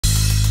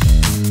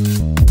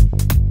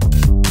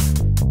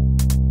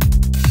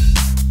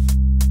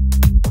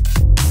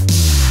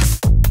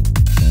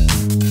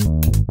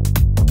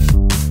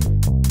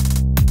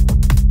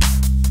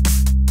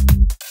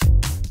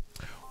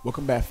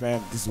back,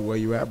 fam. This is where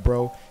you at,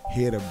 bro.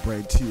 Here to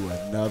bring to you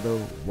another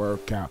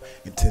workout.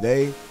 And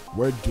today,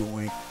 we're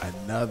doing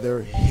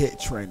another HIIT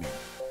training,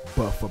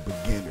 but for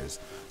beginners.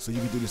 So you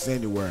can do this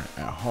anywhere.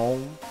 At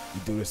home,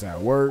 you do this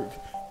at work,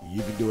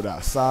 you can do it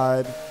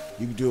outside,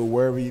 you can do it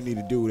wherever you need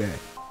to do that.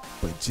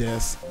 But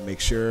just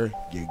make sure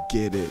you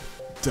get it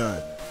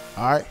done.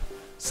 All right?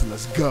 So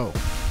let's go.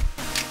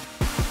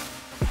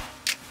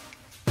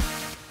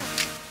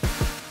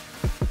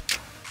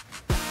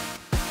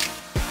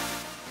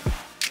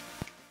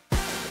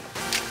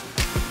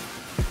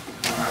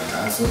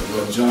 So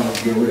what John will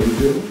get ready to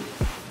do.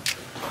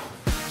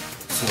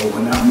 So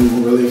we're not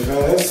moving really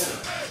fast,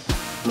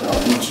 but I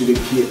want you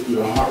to get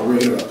your heart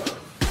rate up.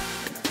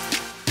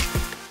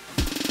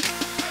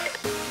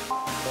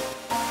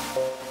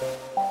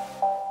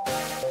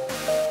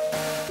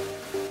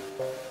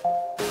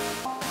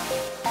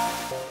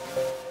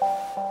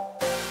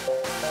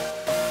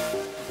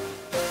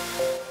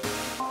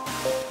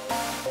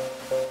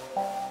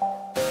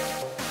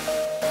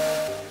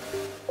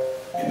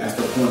 And that's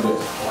the point of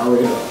heart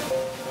rate up.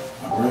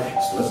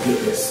 Alright, so let's get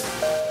this.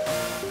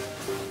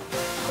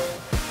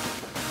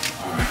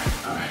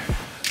 Alright.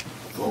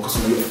 Focus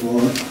on your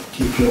form.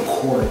 Keep your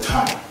core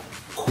tight.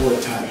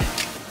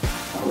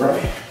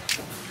 Alright.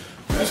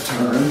 Let's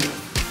turn.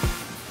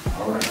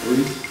 Alright,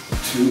 3,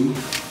 2,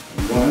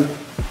 1,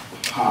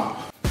 hop.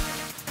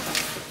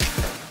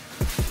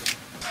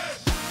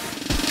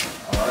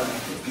 Alright,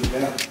 let's get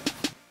down.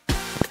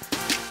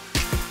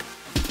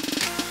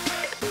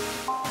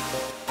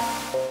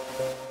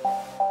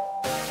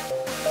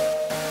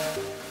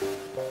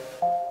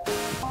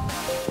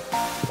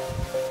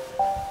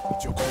 Get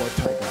your core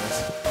tight, guys.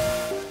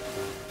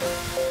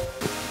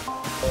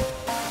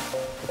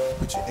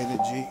 Put your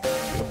energy in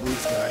your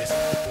obliques, guys.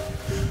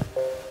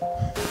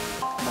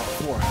 Come on,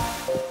 4,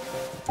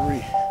 3,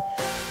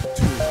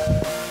 2,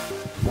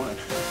 1.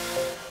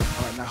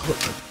 All right, now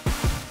hook.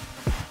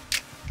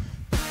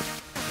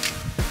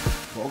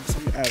 Focus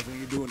on your abs when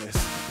you're doing this.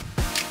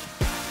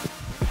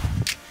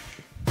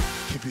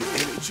 Keep your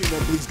energy in your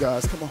obliques,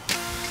 guys. Come on.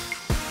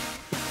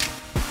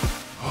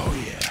 Oh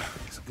yeah,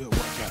 it's a good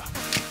workout.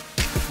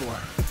 4,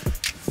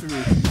 3, 2,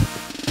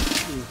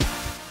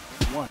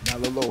 1. Now a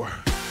little lower.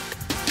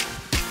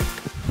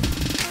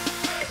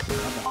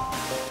 Come on.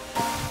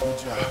 Good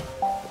job.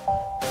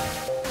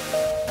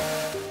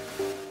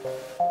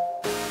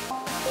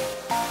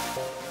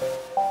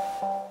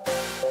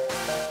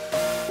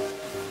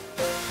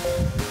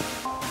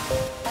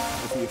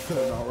 Hopefully you're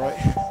feeling all right.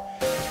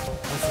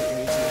 Hopefully your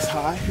energy is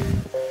high.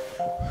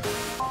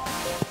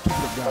 Keep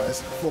it up, guys.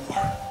 4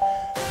 more.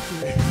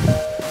 3,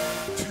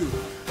 2,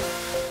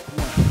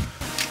 1.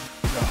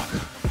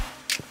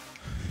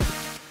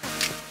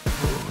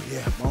 Oh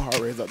yeah, my heart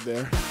rate's up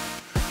there.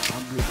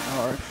 I'm breathing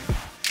hard.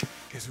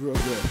 It's real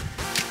good.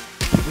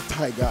 Keep it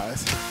tight,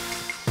 guys.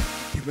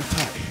 Keep it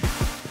tight.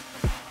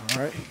 All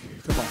right,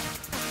 come on.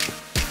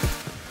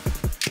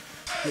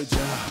 Good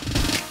job.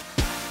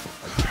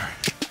 All right.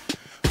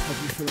 Hope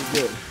you're feeling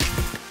good.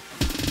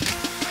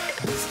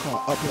 It's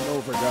called up and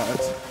over,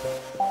 guys.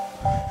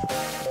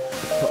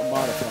 But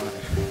modified.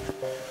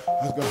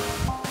 Let's go.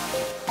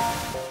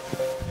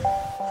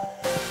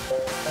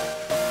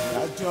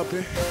 Not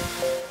jumping.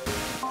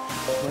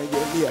 Bring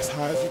your knee as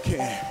high as you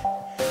can.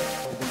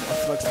 The more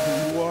flexible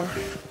you are,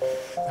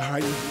 the higher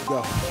you can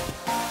go.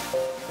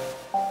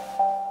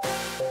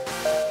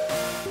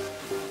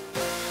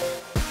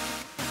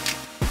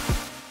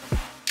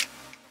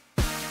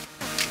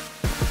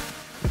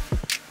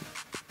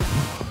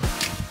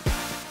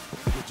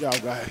 Good job,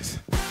 guys.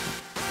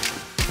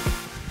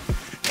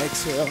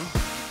 Exhale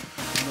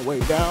on the way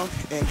down,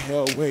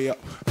 inhale way up.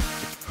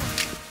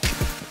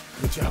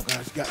 Good job,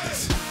 guys. You got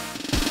this.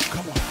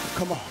 Come on,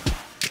 come on.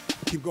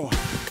 Keep going.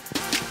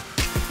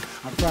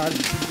 I'm proud of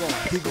you. Keep going.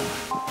 Keep going.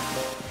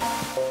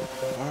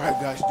 All right,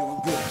 guys, you're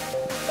doing good.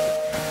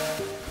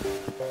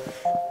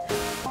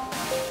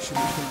 Should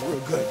be feeling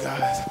real good,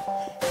 guys.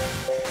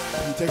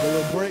 If you take a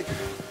little break,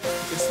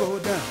 just slow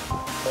it down.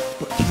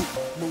 But keep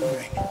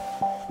moving.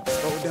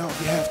 Slow it down if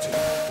you have to.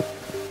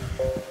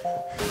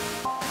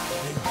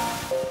 There you go.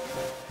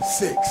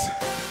 6,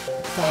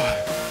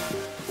 5,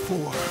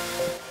 4,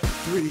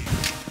 3,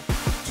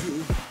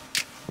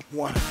 2,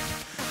 1.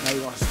 Now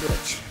you want to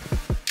stretch.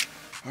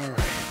 All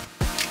right.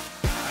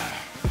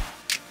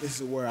 This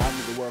is where I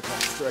need to work on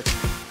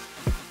stretching.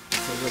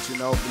 So let you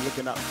know, be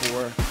looking out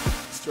for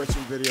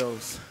stretching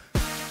videos.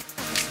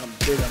 That's something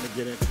big I'm going to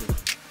get into.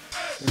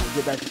 And we'll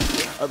get back to the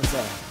other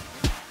side.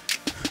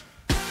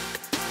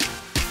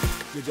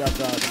 Good job,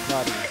 guys. I'm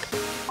proud of you.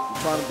 I'm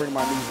trying to bring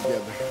my knees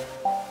together.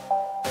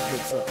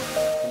 Hips up.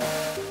 Come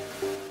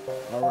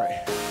on. All right.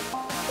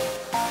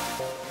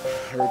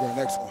 Here we go.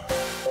 Next one.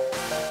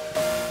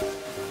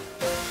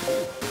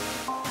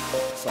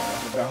 Sorry, I'm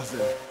gonna bounce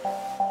there.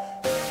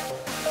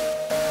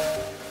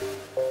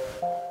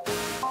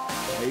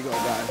 There you go,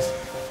 guys.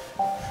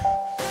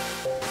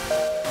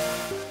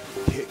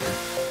 Kick,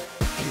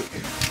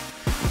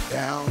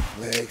 down,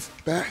 legs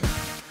back,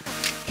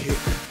 kick,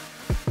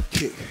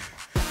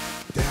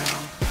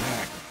 down,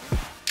 back,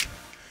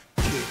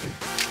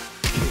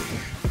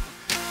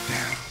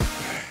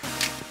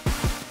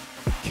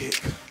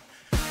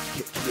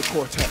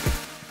 core tight.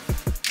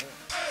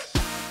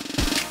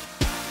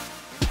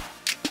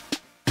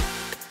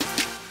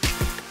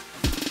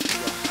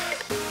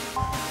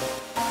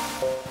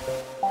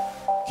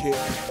 Kick,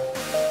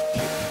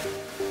 kick,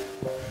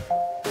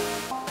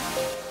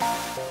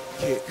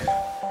 kick,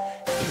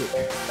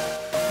 kick,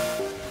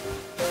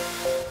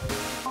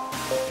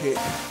 kick.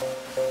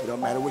 It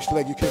don't matter which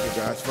leg you kick it,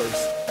 guys,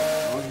 first.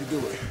 As long as you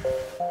do it.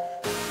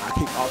 I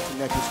kick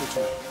alternate with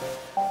you.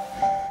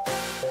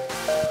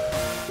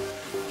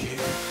 Kick,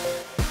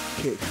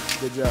 kick.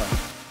 Good job.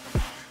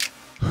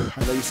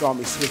 I know you saw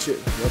me switch it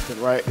left and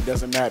right. It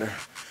doesn't matter.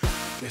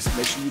 Just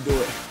make sure you do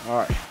it. All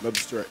right, another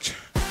stretch.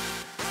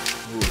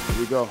 Ooh, here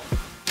we go.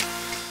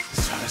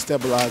 Just trying to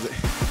stabilize it.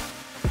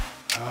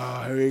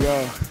 Oh, here we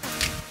go.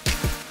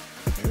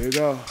 Here we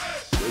go.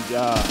 Good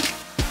job.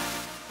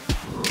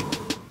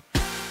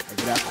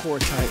 Get that core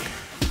tight.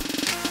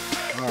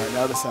 All right, the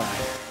other side.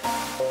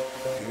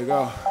 Here we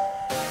go.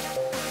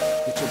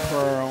 Get your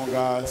prayer on,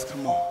 guys.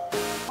 Come on.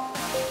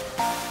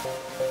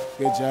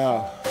 Good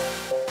job.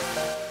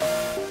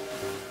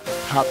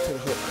 Hop to the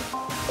hook.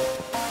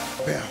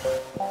 Bam.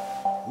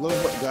 A little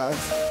hook, guys.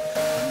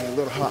 I mean, a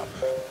little hop.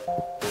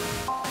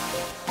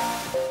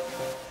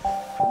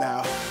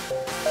 Now,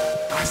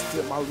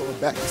 my lower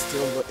back is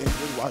still a little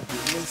injured while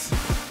doing this,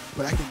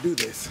 but I can do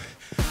this.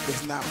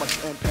 There's not much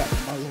impact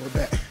on my lower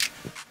back.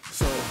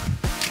 So,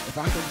 if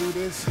I can do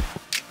this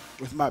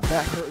with my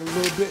back hurting a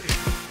little bit,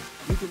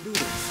 you can do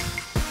this.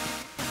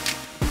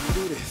 You can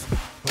do this.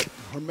 But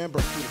remember,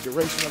 through the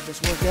duration of this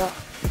workout,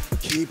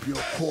 keep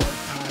your core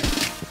tight.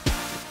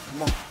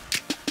 Come on.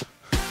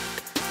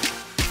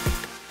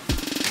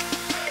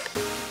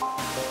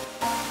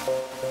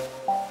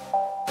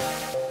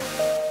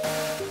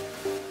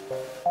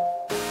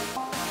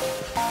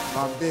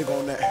 I'm big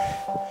on that.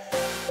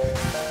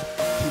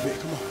 Keep it,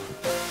 come on.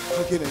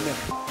 Come get in there.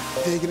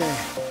 Dig it in.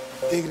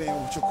 Dig it in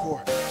with your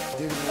core. Dig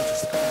it in with your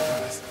stomach,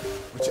 guys.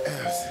 With your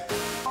abs.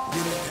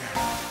 Get in there.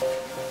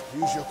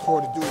 Use your core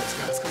to do this,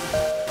 guys. Come on.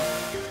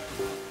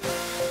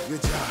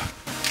 Good job.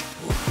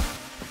 Ooh.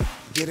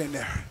 Get in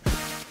there.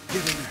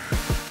 Get in there.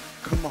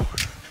 Come on.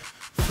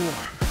 4,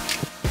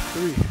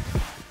 3,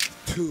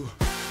 2,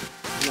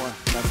 1.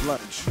 That's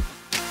lunge.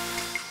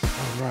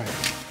 All right.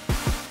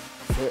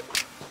 Sit.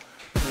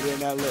 Put in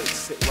that leg.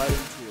 Sit right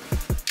into it.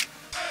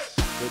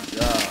 Good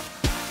job.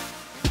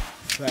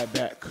 Flat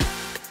back.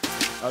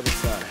 Other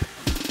side.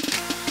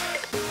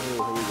 Oh,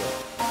 here we go.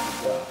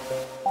 Good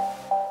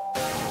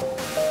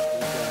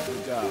job.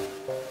 Good job.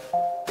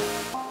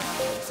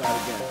 Other side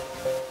again.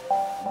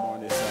 More on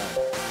this side.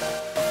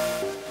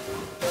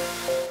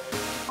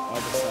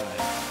 Other side.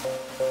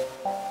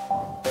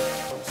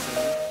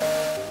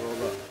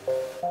 Roll up.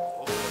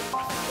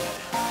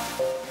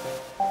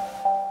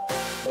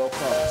 Low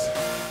cross.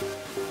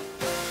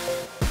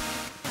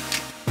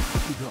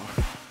 Keep going.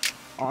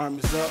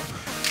 Arms up.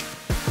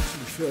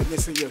 Feel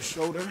this in your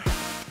shoulder,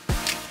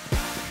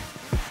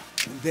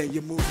 and then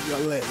you're moving your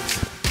legs.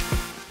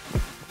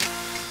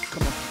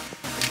 Come on,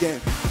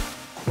 again,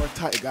 core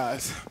tight,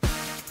 guys.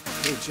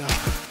 Good job.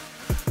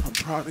 I'm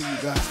proud of you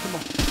guys. Come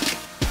on,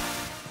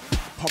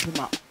 pump them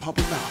out, pump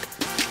them out.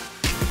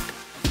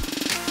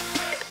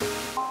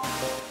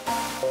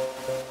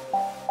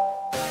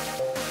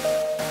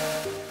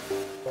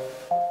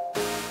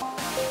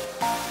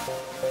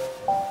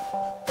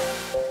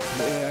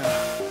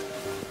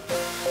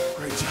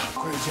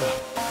 Great job.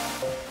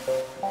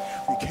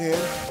 If you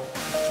can,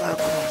 try to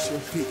cross your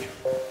feet.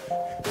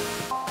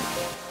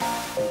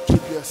 And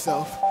keep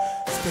yourself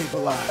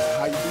stabilized.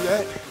 How you do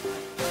that?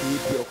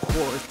 Keep your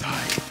core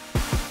tight.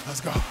 Let's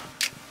go.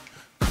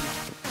 Come on,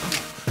 come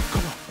on,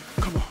 come on,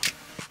 come on.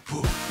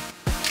 Woo.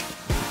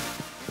 Woo.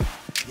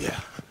 Yeah.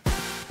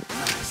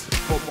 Nice.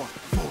 4 more.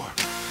 4,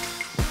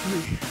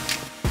 3,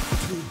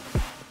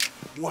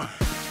 2, 1.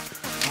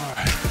 All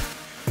right.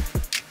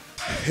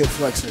 Hip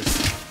flexors.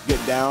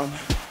 Get down.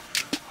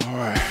 All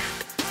right,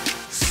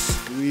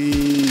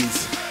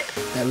 squeeze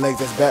that leg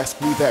that's back,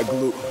 squeeze that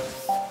glute.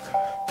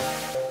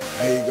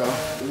 There you go.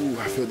 Ooh,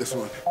 I feel this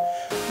one.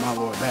 My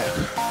lower back.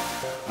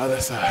 Other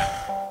side.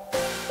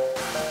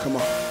 Come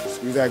on,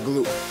 squeeze that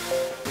glute.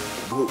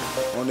 Glute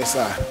on this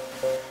side.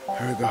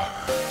 Here we go.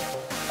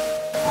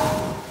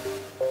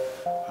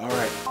 All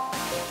right.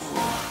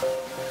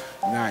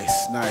 Ooh.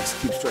 Nice, nice.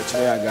 Keep stretching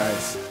it out,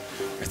 guys.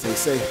 As they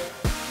say.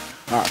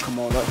 All right, come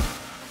on up.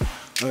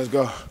 Let's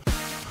go.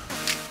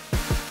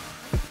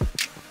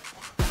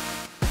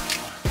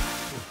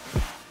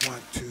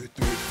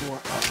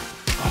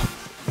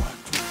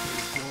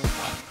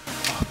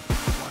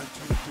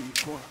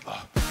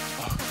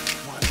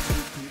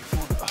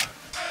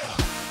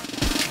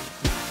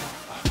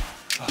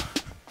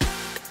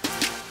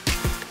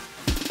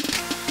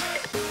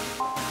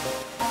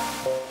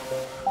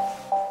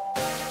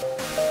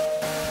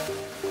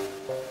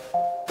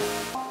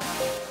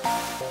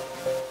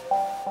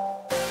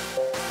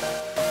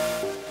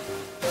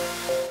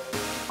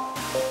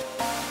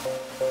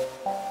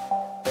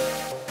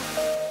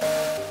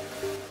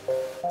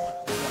 1,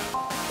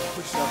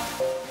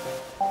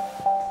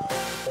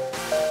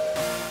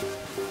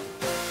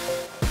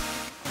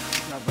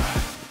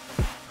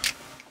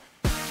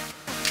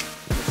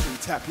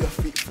 Tap your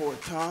feet 4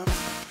 times,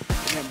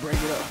 and then bring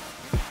it up.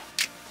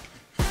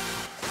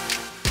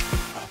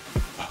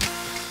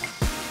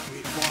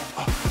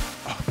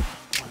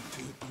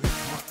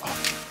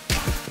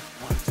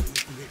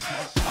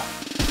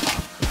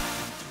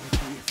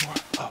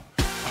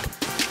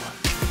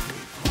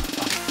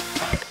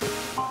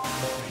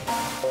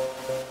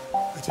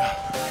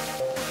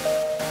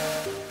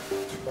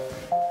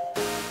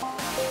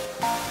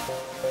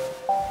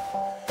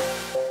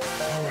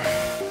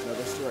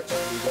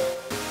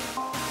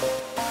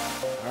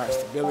 Alright,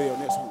 stability on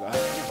this one, guys.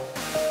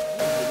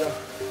 There we go.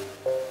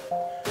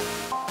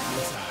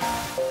 This side.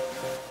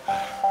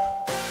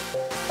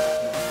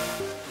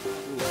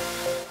 Ooh,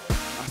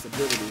 my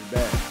stability is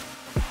bad.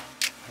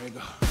 There you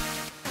go.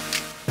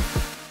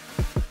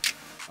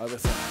 Other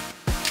side.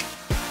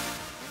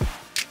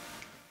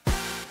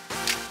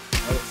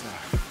 Other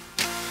side.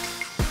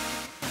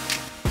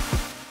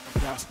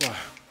 Down squat.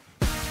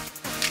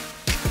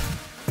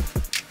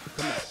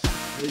 Come on.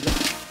 There you go.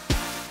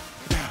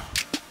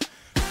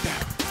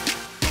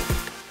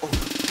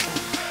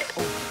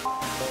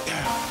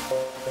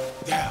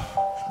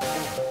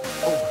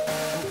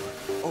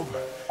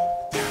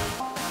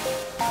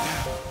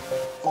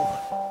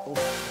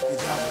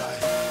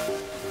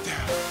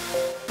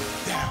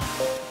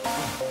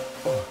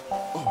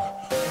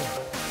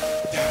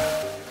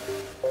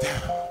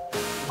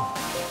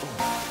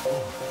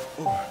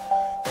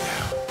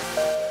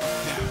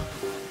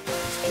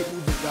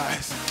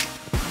 Guys,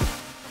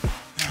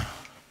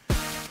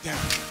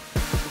 down,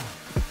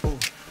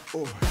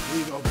 over, there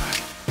you go, guys,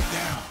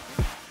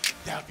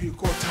 down, keep your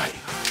core tight,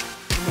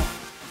 come on,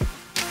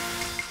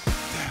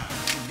 down,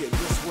 you're getting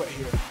real sweat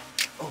here,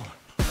 over,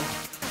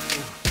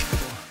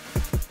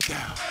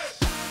 down,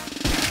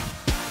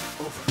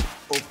 over,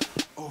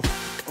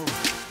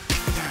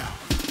 down,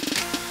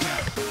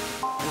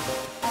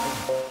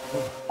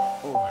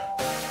 over,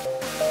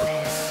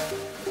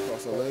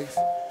 cross our legs.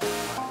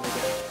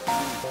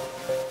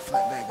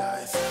 Flat back,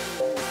 guys.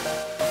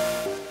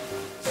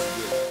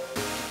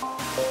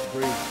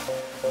 Breathe.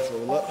 Let's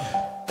roll up.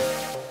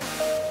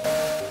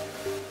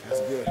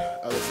 That's good.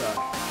 Other side.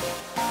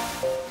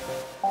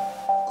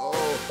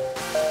 Oh.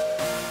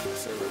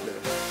 That's it right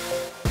there.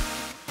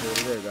 Hold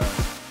it there, guys.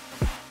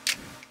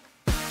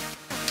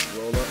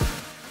 Roll up.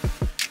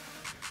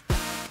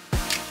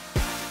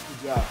 Good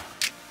job.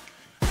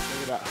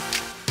 Check it out.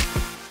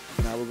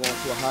 Now we're going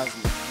to a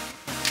Heisman.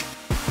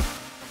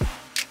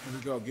 Here we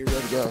go. Get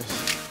ready, guys.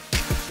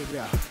 Check it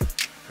out. Here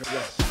we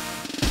go.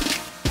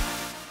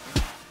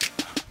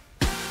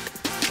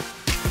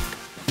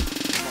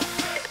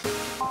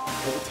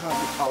 Every time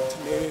we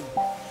alternating,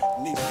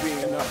 knees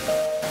being up.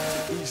 So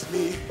each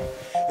knee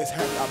is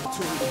having the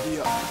opportunity to be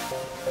up.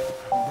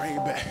 Bring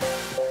it back.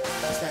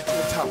 Stack to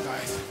the top,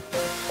 guys.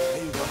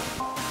 There you go.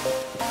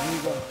 There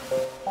you go.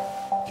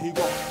 Keep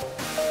going.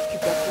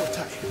 Keep that core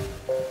tight.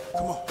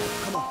 Come on.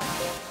 Come on.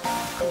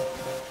 Come on.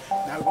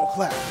 Now we're gonna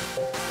clap.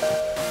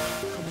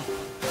 Come on.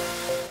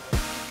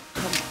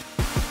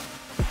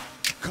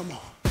 Come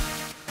on.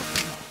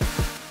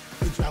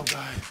 Good job,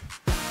 guys.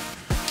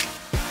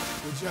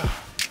 Good job.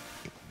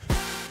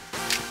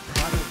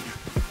 Proud of you.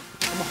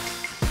 Come on.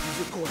 Use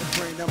your core to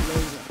bring them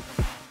legs up.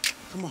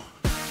 Come on.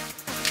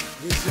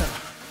 Good job.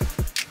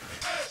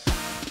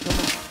 Come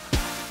on.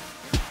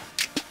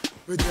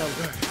 Good job,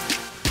 guys.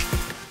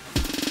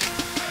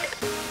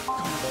 Come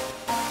on.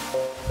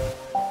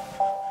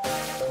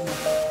 Come on.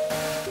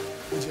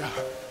 Good job.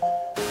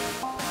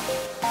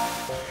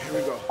 Here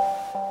we go.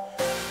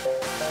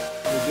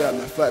 Good job,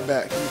 now flat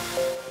back. Come on.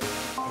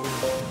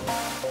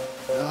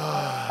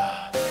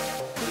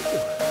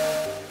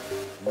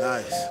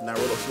 Nice. Now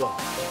roll up slow.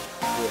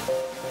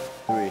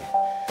 4, 3,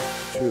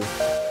 2,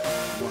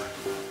 1.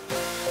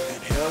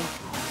 Inhale.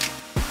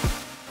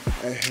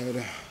 Exhale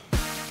down.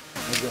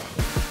 Let's go.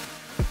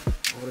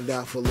 Hold it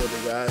down for a little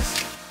bit, guys.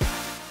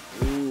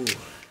 Ooh.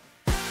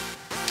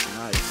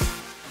 Nice.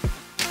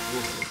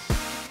 Ooh.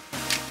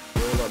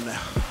 Roll up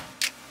now.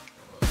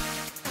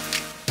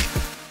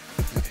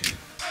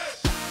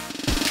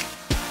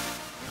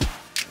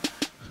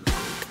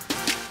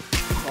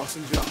 Cross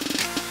and jump.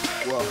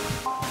 Well,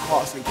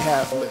 cross and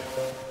calf lift.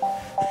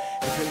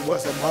 If it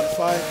wasn't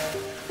modified,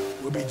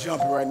 we'll be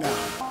jumping right now.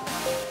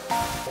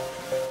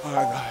 All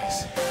right,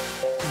 guys.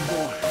 Keep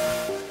going.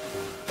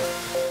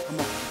 Come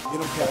on. Get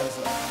them calves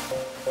up.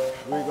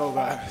 Here we go,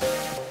 guys.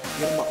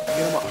 Get them up. Get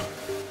them up.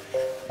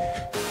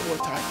 Core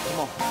tight. Come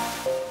on.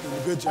 Doing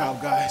a good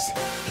job, guys.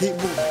 Keep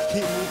moving.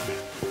 Keep moving.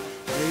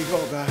 There you go,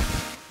 guys.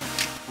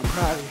 I'm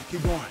proud of you.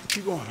 Keep going.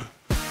 Keep going.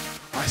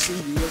 I see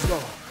you. Let's go.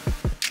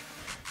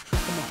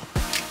 Come on.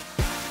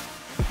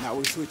 Now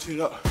we switch it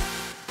up.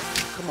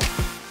 Come on.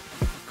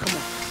 Come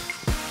on.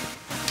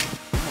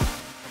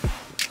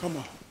 Come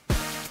on.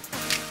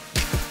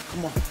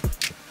 Come on.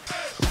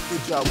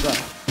 Good job,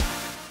 guys.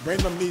 Bring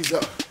them knees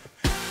up.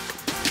 It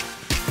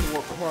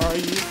will require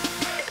you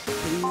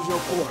to use your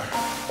core.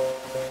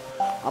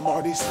 I'm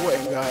already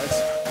sweating, guys.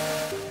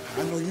 I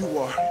know you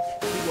are.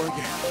 Keep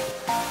working.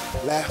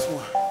 Last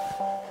one.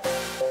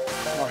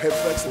 All right. hip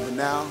flexor, but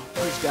now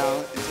push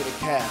down into the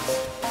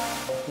calves.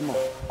 Come on.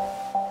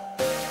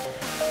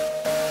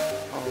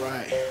 All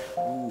right.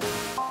 Ooh, this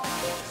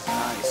is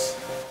nice.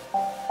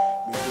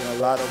 We're doing a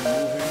lot of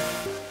moving,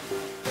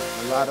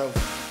 a lot of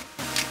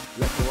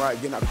left and right,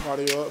 getting our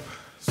cardio up.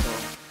 So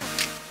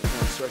we're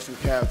gonna stretch some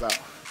calves out.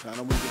 So I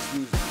know we just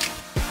use them.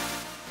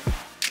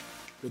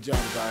 Good job,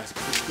 guys.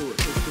 Push through it,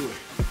 push through it.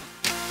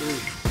 3,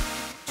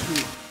 2,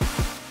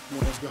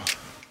 1, let's go.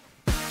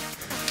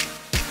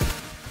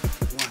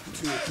 1,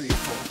 2, 3,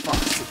 4,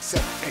 5, 6,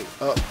 7, 8,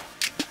 up,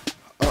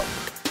 up. 1,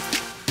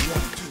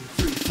 2,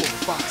 3, 4,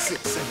 5, 6,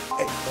 7,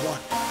 8, 1,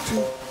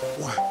 2,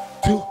 1,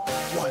 2,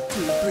 1,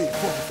 2, 3,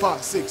 4,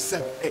 5, 6,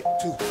 7, 8,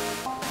 2,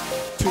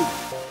 2,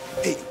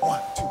 8,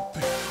 1, 2,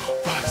 3,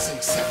 5,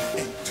 6, 7,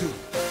 8, 2,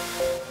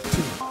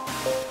 2,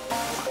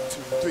 1,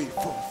 2, 3,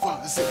 4,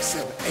 5, 6,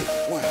 7, 8,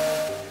 1.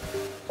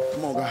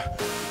 Come on, guys.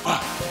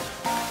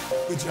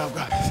 Good job,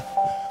 guys.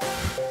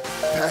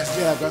 Fast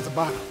jab at the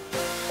bottom.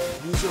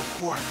 Use your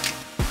core.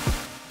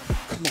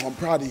 Come on, I'm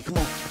proud of you. Come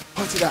on,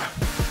 punch it out.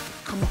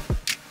 Come on,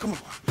 come on.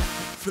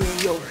 Fill in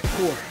your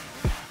core.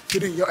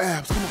 Fit in your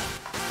abs. Come on.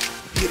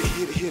 Hit it,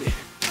 hit it, hit it.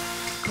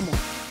 Come on.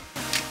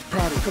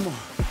 Proud of you. Come on.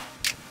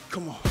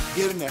 Come on.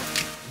 Get in there.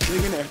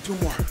 Dig in there. 2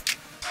 more.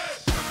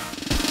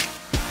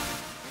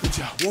 Good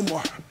job. 1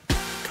 more.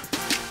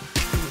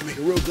 Make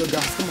it real good,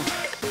 guys. Come on.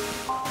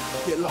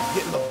 Get low,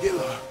 get low, get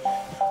low.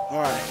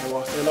 All right, you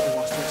want to stay low, you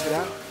want to stretch it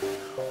out.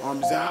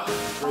 Arms out,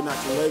 straighten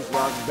out your legs,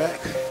 rise your back.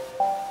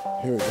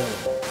 Here we go.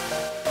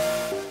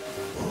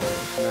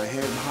 Now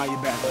hands behind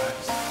your back,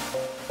 guys.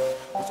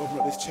 Let's open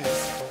up this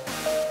chest.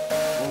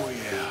 Oh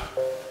yeah.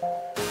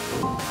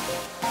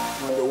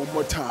 I'm gonna do it 1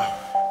 more time.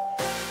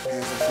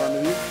 Hands in front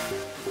of you.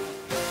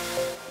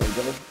 There you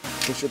go.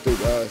 Push it through,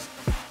 guys.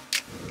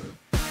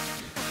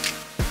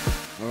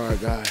 All right,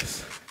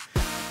 guys.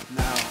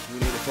 Now we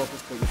need to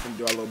focus because we're gonna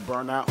do our little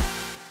burnout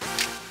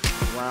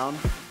round.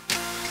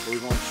 So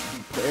we're gonna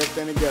put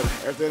everything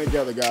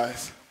together,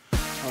 guys.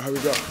 All right, here we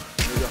go,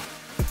 here we go,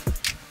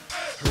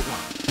 here we go.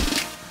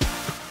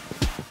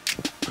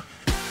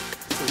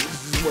 So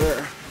this is where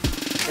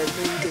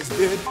everything we just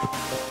did,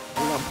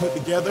 we're gonna put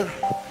together,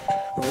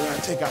 and we're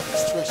gonna take out the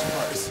stretch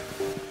parts.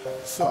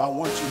 So I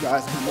want you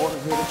guys to be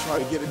motivated, try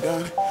to get it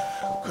done,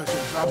 because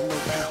you're dropping no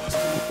pounds.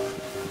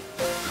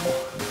 Come on.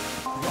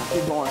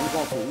 Keep going. We're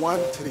going from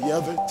one to the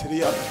other, to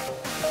the other.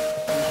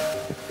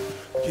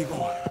 Keep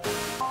going.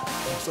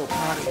 I'm so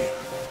proud of you.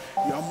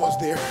 You're almost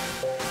there.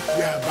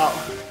 You have about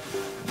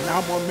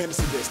 9 more minutes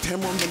of this,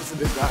 10 more minutes of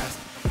this, guys.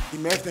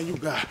 Give me everything you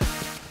got.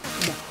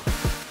 Come on.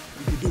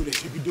 You can do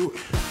this. You can do it.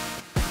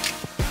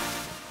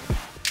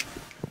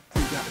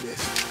 You got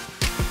this.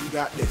 You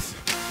got this.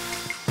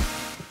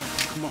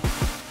 Come on.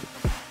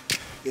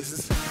 This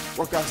is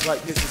workouts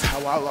like this is how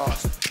I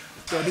lost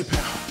 30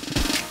 pounds.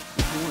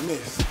 Doing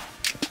this.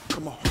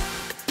 Come on.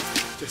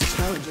 Just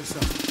challenge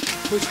yourself.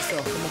 Push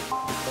yourself. Come on.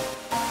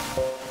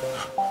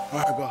 All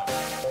right, go.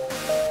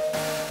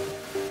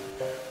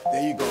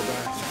 There you go,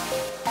 guys.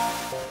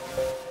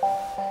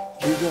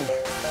 Keep going.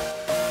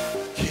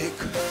 Kick,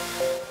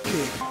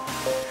 kick.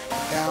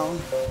 Down,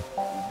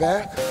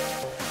 back.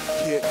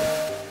 Kick,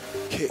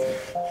 kick.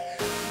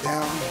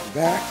 Down,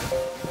 back.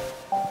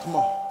 Come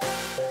on.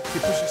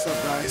 Keep pushing yourself,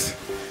 guys.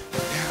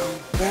 Down,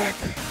 back.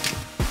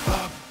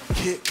 Up,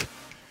 kick,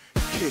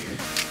 kick.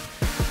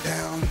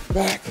 Down,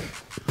 back,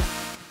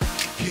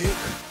 kick,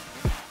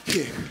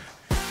 kick,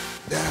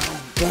 down,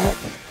 back.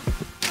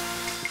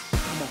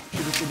 Come on,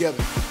 keep it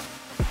together.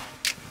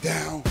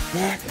 Down,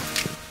 back.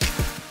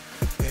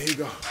 There you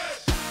go.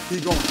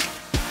 Keep going.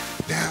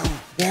 Down,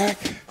 back,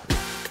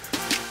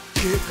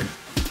 kick.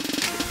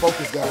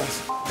 Focus,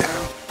 guys.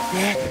 Down,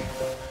 back,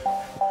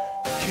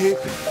 kick,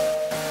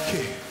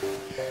 kick.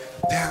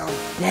 Down,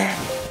 back,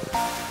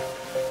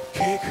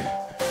 kick,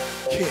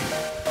 kick.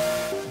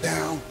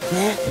 Down,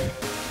 back.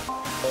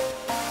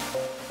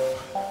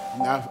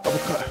 Now,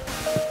 uppercut.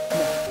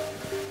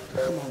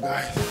 Come on,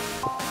 guys.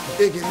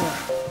 Dig in there.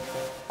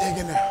 Dig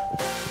in there.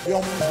 You're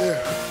almost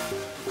there.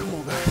 Come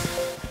on, guys.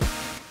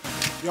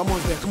 You're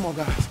almost there. Come on,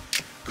 guys.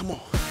 Come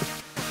on.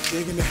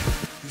 Dig in there.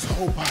 Use your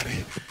whole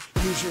body.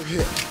 Use your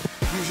hip.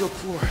 Use your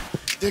core.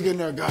 Dig in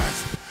there,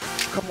 guys.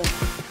 Come on.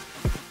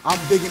 I'm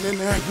digging in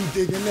there. You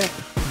dig in there.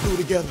 We do it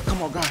together.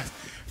 Come on, guys.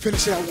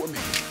 Finish it out with me.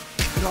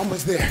 You're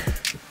almost there.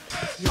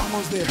 You're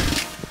almost there.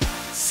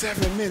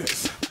 7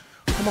 minutes.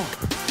 Come on.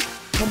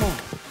 Come on.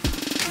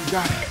 You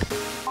got it.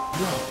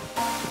 Go.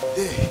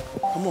 Dig.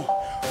 Come on.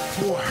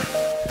 4,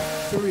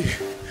 3,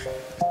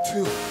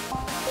 2.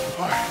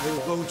 All right. There we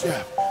go.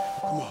 Jab.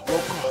 Come on. Low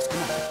cross.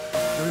 Come on.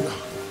 There we go.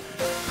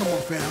 Come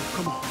on, fam.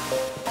 Come on.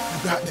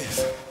 You got this.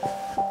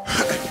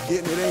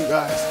 Getting it in,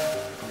 guys.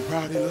 I'm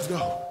proud of you. Let's go.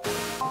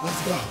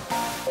 Let's go.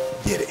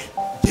 Get it.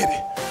 Get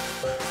it.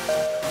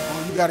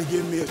 All you got to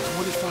give me is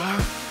 25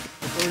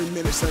 to 30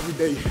 minutes every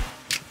day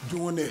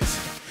doing this.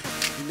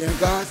 And then,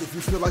 guys, if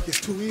you feel like it's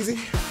too easy,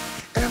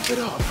 amp it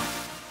up.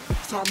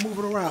 Start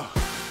moving around.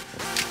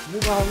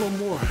 Move out a little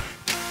more.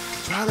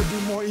 Try to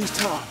do more each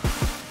time.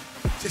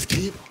 Just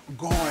keep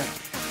going.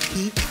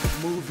 Keep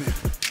moving.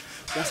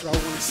 That's what I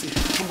want to see.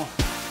 Come on.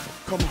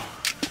 Come on.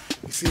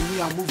 You see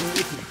me, I'm moving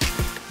with you.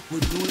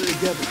 We're doing it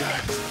together,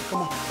 guys.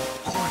 Come on.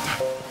 Core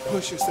tight.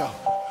 Push yourself.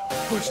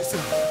 Push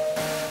yourself.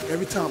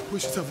 Every time,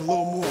 push yourself a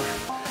little more.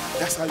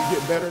 That's how you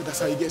get better. That's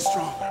how you get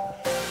stronger.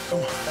 Come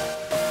on.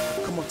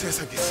 Come on, 10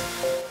 seconds.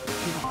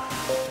 Keep on.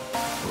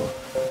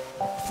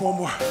 4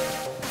 more.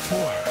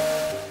 4,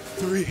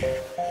 3,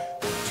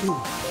 2,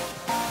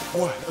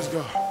 1. Let's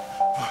go.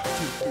 1,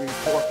 2, 3,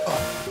 4.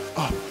 Up.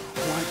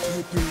 1,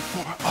 2, 3,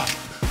 4. Up.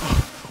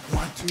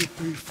 1, 2,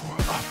 3, 4.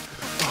 Up.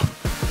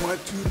 1,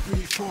 2,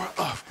 3, 4.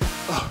 Up.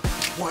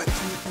 1, 2,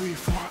 3,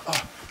 4.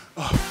 Up.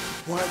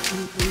 1, 2,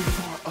 3,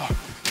 4. Up.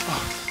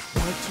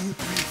 1, 2,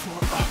 3,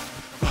 4. Up.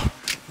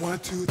 1,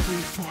 2,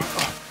 3, 4.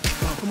 Up.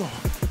 Come on.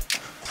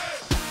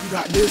 You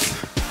got this.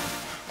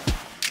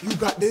 You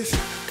got this.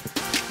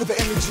 Put the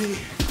energy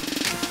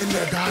in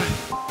there,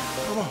 guys.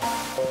 Come on.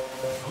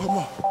 Come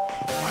on.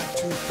 1,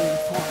 2, 3,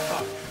 4.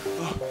 Up.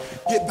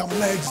 Get them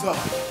legs up.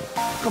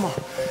 Come on.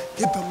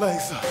 Get the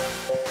legs up.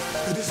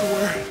 Cause this is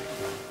where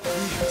we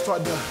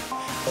start to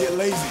get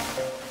lazy.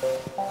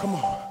 Come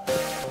on.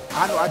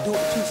 I know I do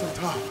it too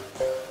sometimes.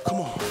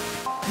 Come on.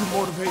 You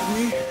motivate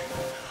me,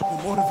 I'll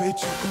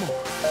motivate you. Come on.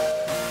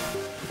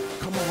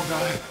 Come on,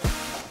 guys.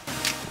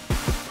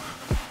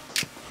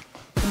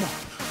 Come on.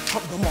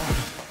 Pump them on.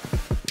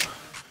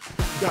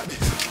 You got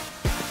this.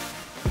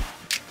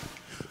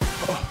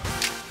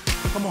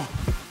 Come on.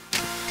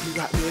 You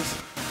got this.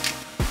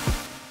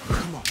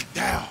 Come on.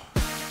 Down.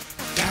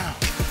 Down.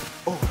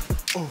 Over.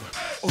 Over.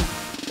 Over.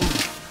 Over.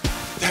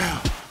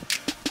 Down.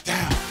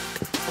 Down.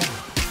 Over.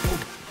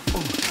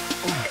 Over. Over.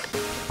 Over.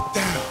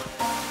 Down.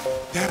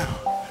 Down.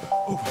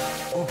 Over.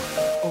 Over.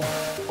 Over.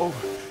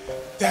 Over.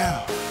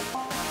 Down.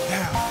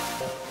 Down.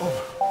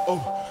 Over.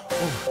 Over.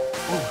 Over.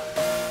 Over.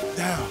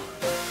 Down.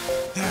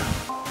 Down.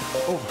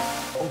 Over.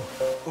 Over.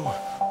 Over.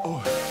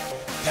 Over.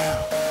 Down.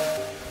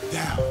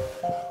 Down.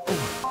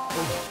 Over.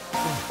 Over. Over. Over.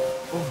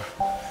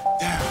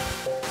 Down.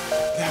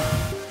 Down.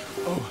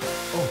 Over.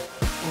 Over.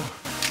 Over.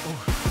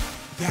 Over.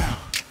 Down.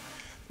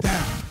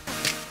 Down.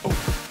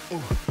 Over.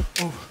 Over.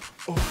 Over.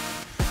 Over.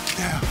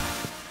 Down.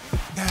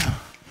 Down.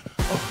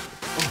 Over.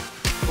 Over.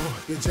 Over.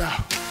 Good job.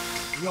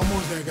 We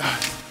almost there,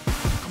 guys.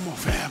 Come on,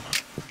 fam.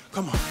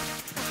 Come on.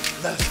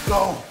 Let's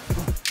go.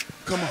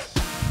 Come on. Come on.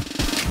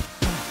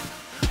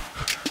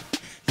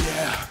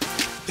 Yeah.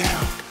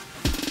 Down.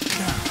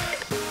 Down.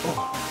 Oh,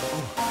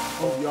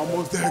 oh, oh, you're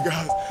almost there,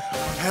 guys.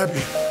 I'm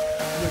happy.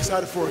 I'm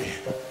excited for you.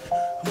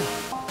 Come on.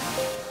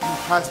 Come on,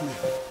 Heisman.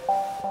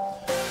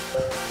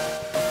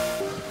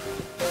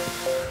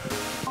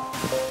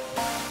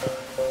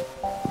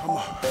 Come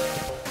on.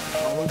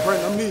 I'm gonna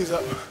bring them knees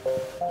up.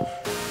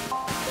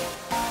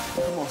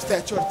 Come on,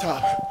 statue at the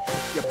top.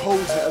 Your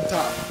pose at the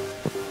top.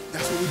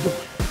 That's what we're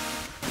doing.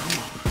 Come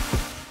on.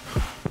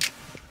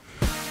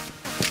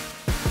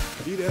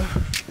 Be there.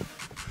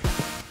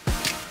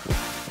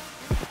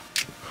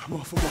 Come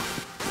on, for more.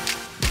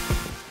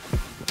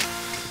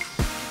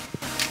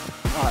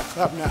 All right,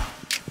 clap now.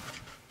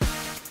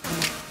 Come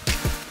on.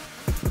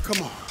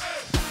 Come on.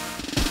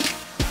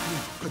 Come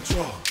on,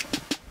 control.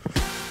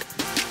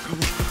 Come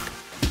on.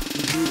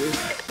 You do this.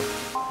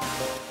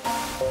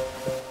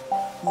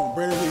 Come on,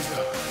 bring the knees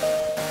up.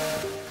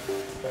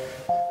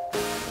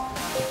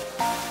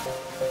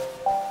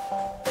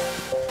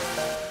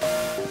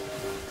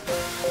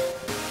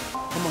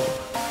 Come on.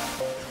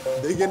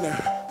 Dig in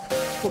there.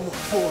 Come on,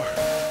 4,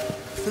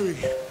 3,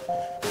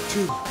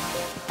 2,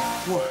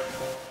 1.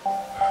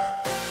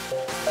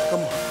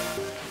 Come on.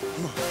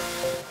 Come on.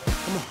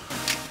 Come on.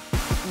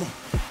 Come on.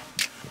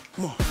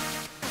 Come on.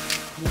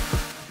 Come on.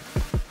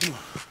 Come on.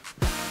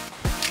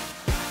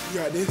 You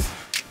got this.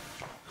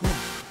 Come on.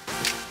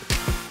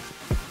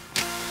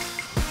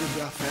 Good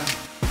job, fam.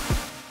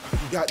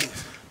 You got this.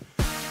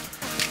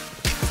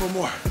 4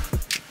 more.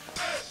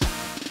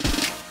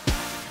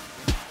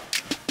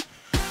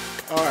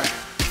 All right.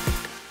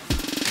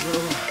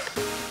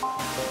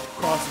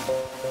 Cross it.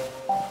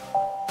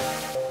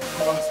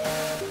 Cross it.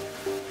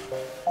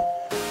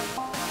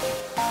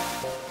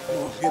 Come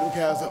on, get them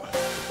calves up.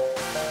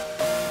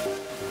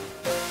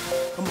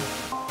 Come on.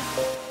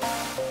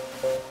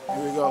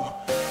 Here we go.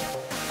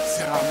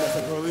 See how I messed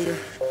up earlier?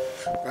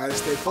 Gotta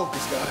stay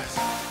focused, guys.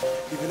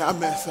 Even I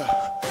mess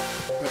up.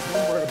 But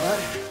don't worry about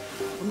it.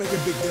 Don't make a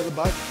big deal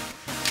about it.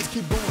 Just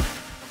keep going.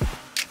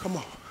 Come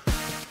on.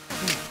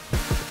 Come on.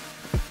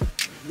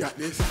 You got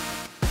this.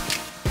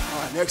 All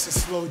right, next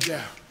is slow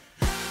jab.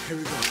 Here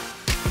we go.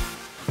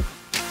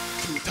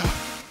 To the top.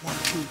 1,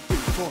 2, 3,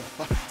 4,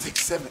 5,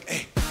 6, 7,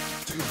 8.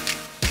 2.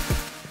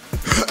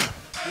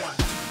 1,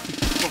 2,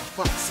 3,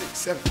 4, 5, 6,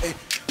 7, 8.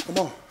 Come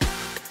on.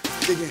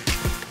 Dig in.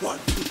 1,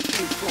 2,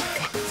 3, 4,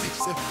 5,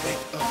 6, 7, 8.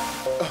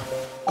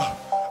 1,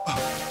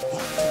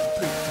 2,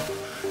 3,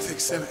 4,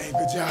 6, 7, 8.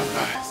 Good job,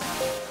 guys.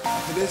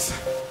 After this,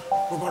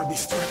 we're gonna be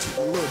stretching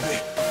a little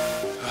bit.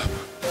 Up.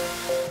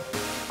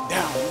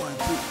 Down. 1,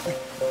 2, 3,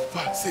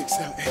 5, 6,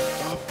 7, 8.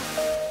 Up.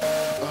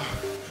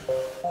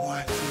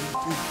 1, 2,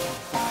 3, 4,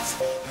 5,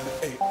 6, 7,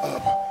 8.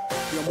 Up.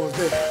 You're almost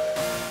there.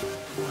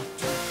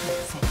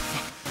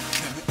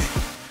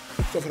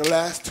 So for the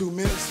last 2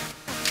 minutes,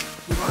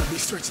 we're gonna be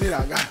stretching it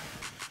out, guys.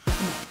 Come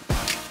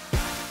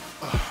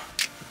on.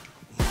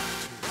 1, 2,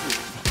 3,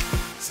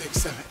 4,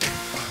 6, 7, 8.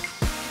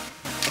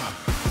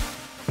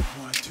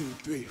 1, 2,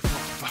 3, 4,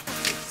 5,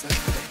 6, 7,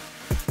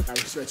 8. Now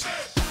we're stretching.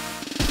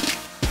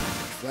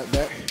 Flat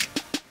back.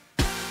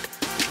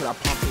 Put our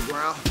palm to the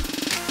ground.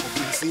 Hope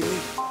you can see me.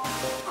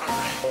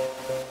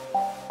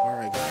 All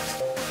right,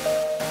 guys.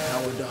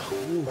 Downward dog.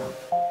 Ooh,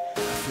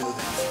 I feel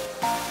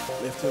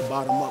that. Lift the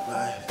bottom up,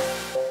 guys.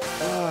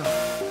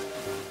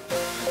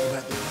 Go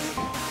back to plank.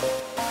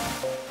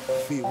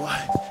 Feet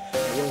wide.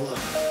 Roll up.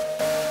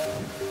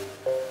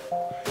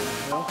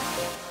 Inhale.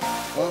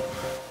 Up.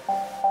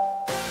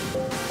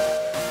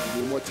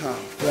 One more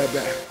time. Flat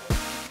back.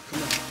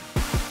 Come on.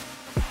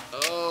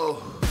 Oh.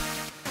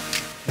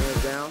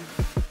 Hands down.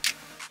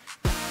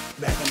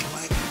 Back in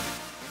plank.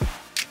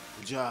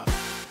 Good job.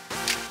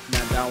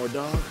 Now downward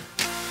dog.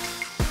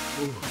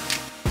 Ooh.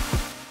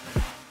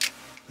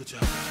 Good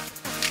job.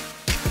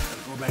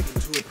 Go back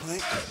into a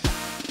plank.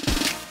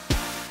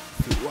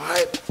 Feet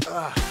wide. Roll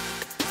up.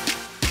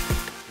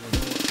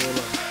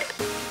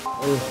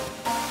 Oh.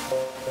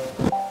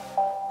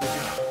 Good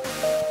job.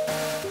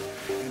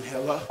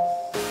 Inhale up.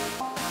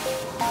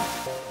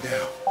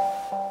 Down.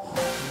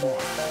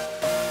 More.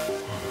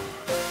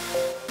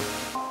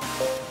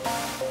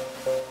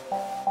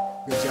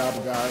 Good job,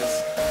 guys.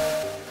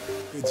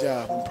 Good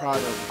job. I'm proud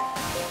of you.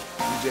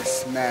 You just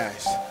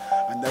smashed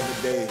another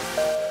day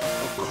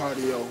of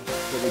cardio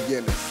for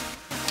beginners.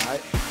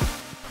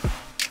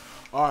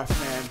 All right,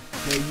 fam.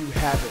 There you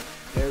have it.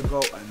 There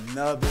go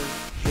another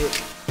HIIT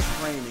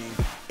training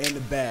in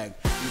the bag.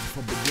 These are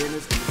for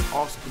beginners, and this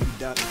also can be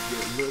done if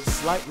you're a little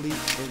slightly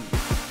injured.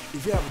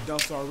 If you haven't done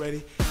so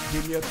already,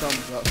 give me a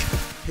thumbs up.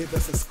 Hit the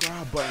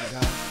subscribe button,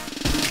 guys.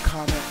 Leave a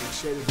comment and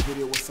share this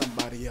video with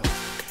somebody else.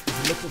 If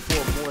you're looking for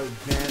a more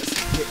advanced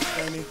HIIT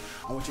training,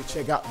 I want you to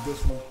check out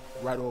this one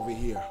right over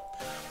here.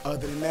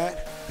 Other than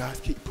that, guys,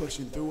 keep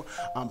pushing through.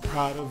 I'm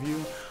proud of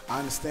you. I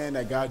understand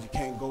that, guys, you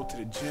can't go to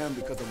the gym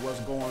because of what's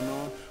going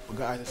on, but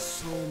guys, there's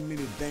so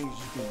many things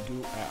you can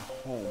do at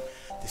home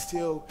to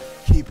still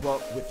keep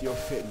up with your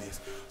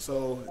fitness.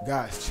 So,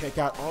 guys, check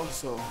out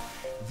also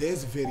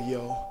this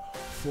video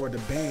for the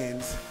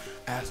bands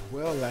as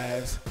well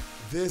as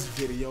this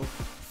video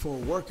for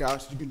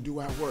workouts you can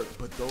do at work,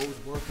 but those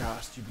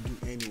workouts you can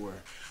do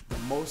anywhere. The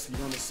most you're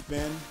gonna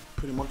spend,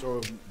 pretty much,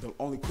 or the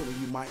only equipment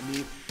you might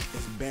need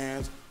is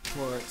bands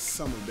for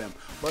some of them.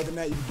 But other than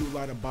that, you can do a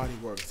lot of body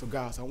work. So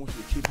guys, I want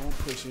you to keep on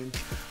pushing.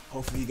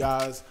 Hopefully,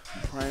 guys,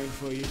 I'm praying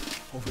for you.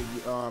 Hopefully,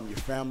 your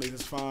family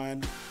is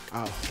fine.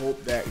 I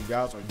hope that you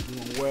guys are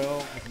doing well.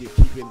 Hopefully,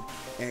 you're keeping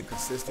and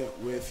consistent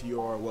with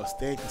your,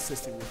 staying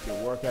consistent with your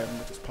workout as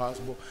much as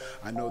possible.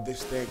 I know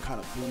this thing kind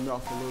of threw me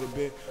off a little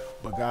bit,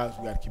 but guys,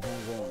 we got to keep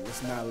on going.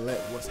 Let's not let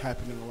what's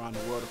happening around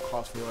the world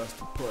cause for us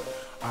to put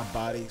our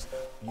bodies,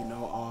 in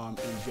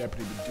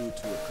jeopardy to do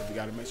to it, because we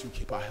got to make sure we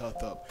keep our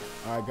health up.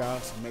 All right,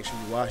 guys, so make sure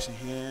you wash your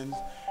hands.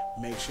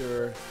 Make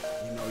sure,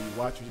 you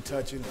watch what you're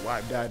touching,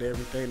 wipe down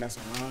everything that's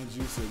around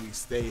you so we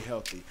stay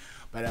healthy.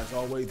 But as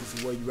always, this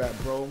is where you at,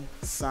 bro.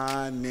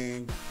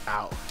 Signing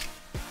out.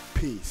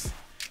 Peace.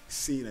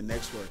 See you in the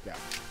next workout.